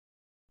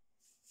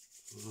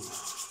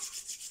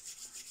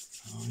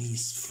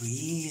is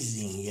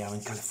freezing here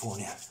in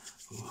California.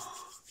 Ooh,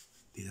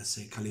 did I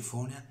say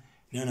California?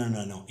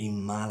 No,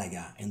 in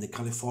Malaga, in the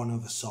California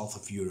of the south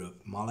of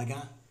Europe.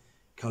 Malaga,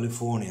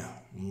 California.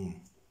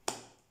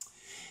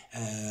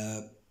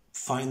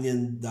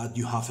 Finding that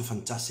you have a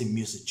fantastic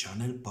music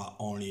channel but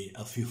only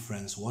a few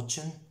friends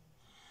watching,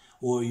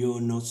 or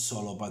you're not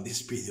solo, but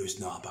this video is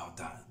not about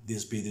that.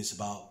 This video is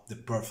about the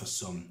perfect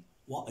song.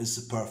 What is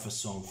the perfect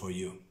song for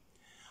you?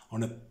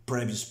 On a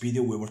previous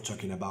video we were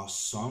talking about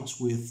songs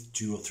with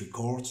 2 or 3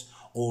 chords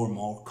or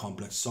more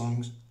complex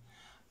songs,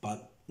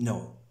 but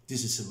no,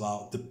 this is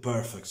about the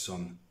perfect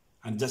song.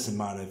 And it doesn't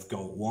matter if you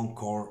got 1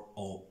 chord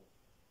or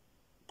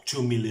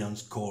 2 million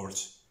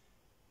chords.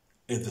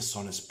 If the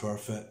song is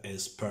perfect,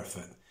 it's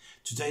perfect.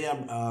 Today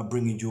I'm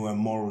bringing you a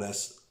more or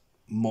less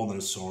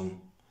modern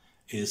song.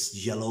 It's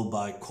Yellow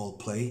by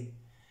Coldplay,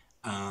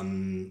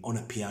 on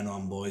a piano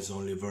and voice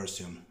only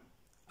version.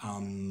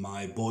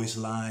 My voice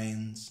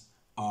lines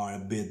are a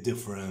bit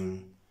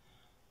different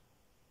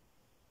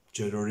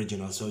to the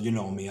original, so you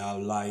know me, I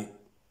like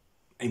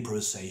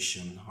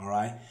improvisation,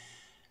 alright?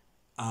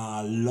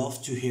 I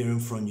love to hear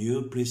from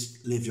you. Please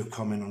leave your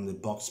comment on the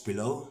box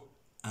below.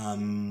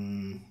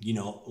 You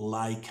know,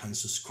 like and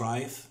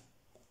subscribe.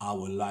 I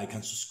will like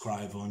and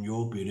subscribe on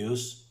your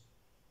videos.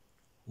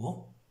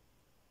 What?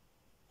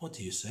 What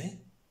do you say?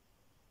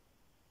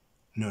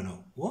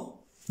 No. What?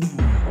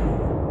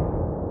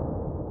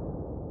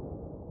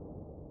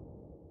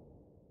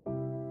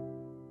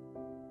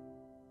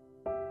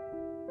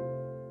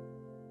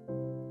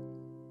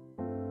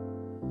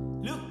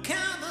 Look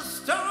at the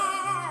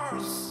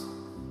stars,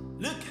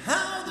 look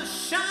how they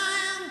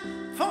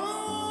shine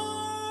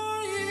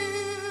for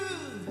you,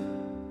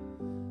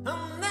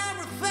 and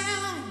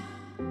everything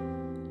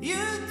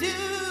you do.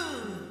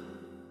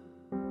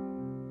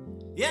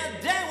 Yeah,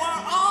 they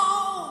were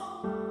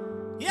all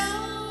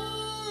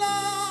yellow.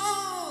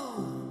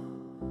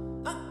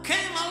 I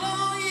came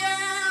along,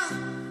 yeah,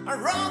 I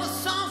wrote a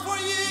song for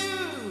you,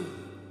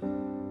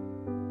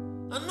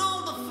 and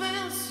all the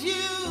things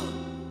you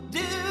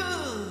do.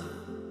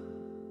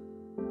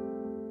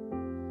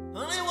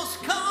 And it was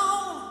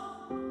called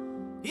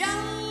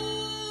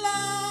Yellow.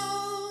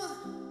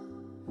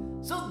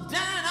 So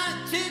then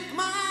I took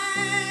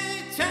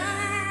my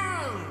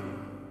turn.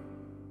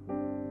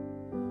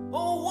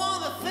 Oh,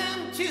 what a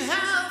thing to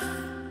have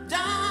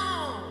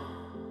done.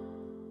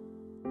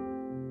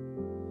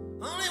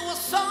 And it was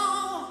so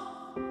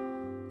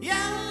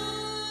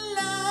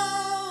yellow.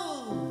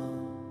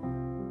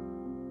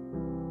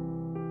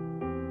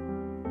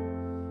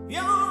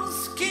 Your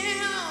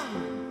skin,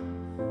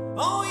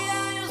 oh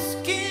yeah, your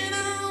skin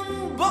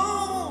and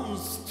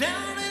bones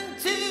turn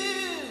into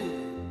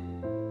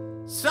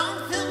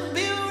something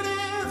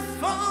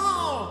beautiful.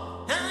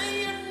 And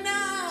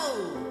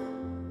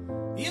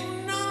you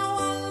know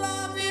I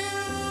love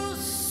you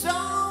so.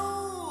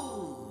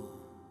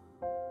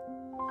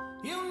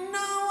 You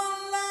know I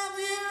love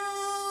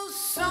you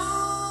so.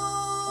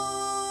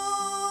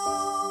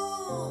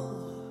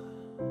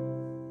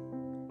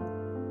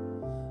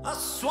 I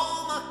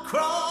swam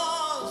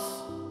across,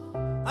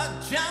 I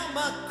jump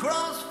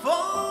across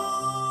for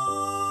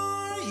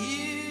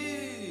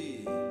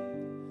you.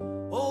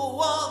 Oh,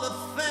 what a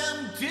thing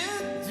to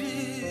do.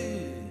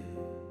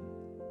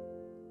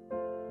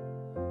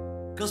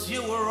 'Cause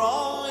you were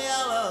all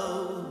yellow.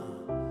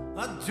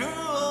 I drew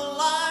a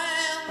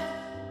line,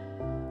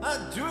 I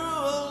drew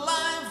a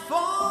line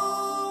for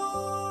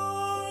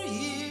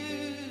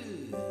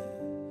you.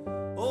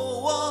 Oh,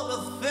 what a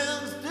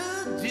things to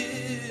do.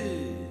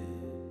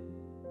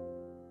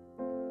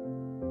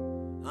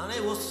 And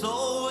it was so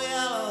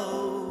yellow.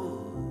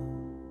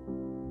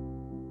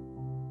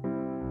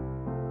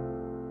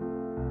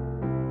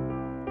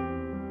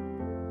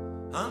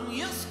 And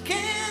your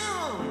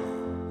skin,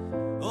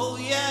 oh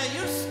yeah,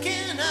 your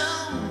skin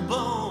and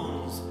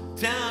bones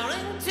turn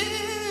into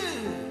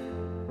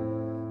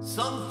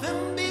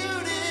something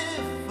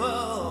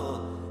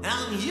beautiful.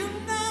 And you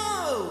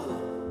know,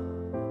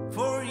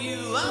 for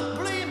you I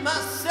bleed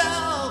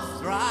myself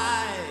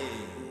dry.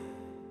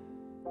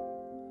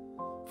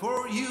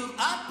 For you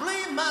I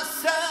bleed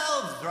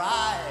myself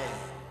dry.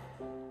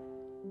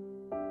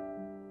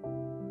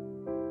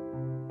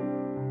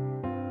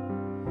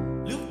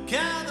 Look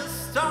at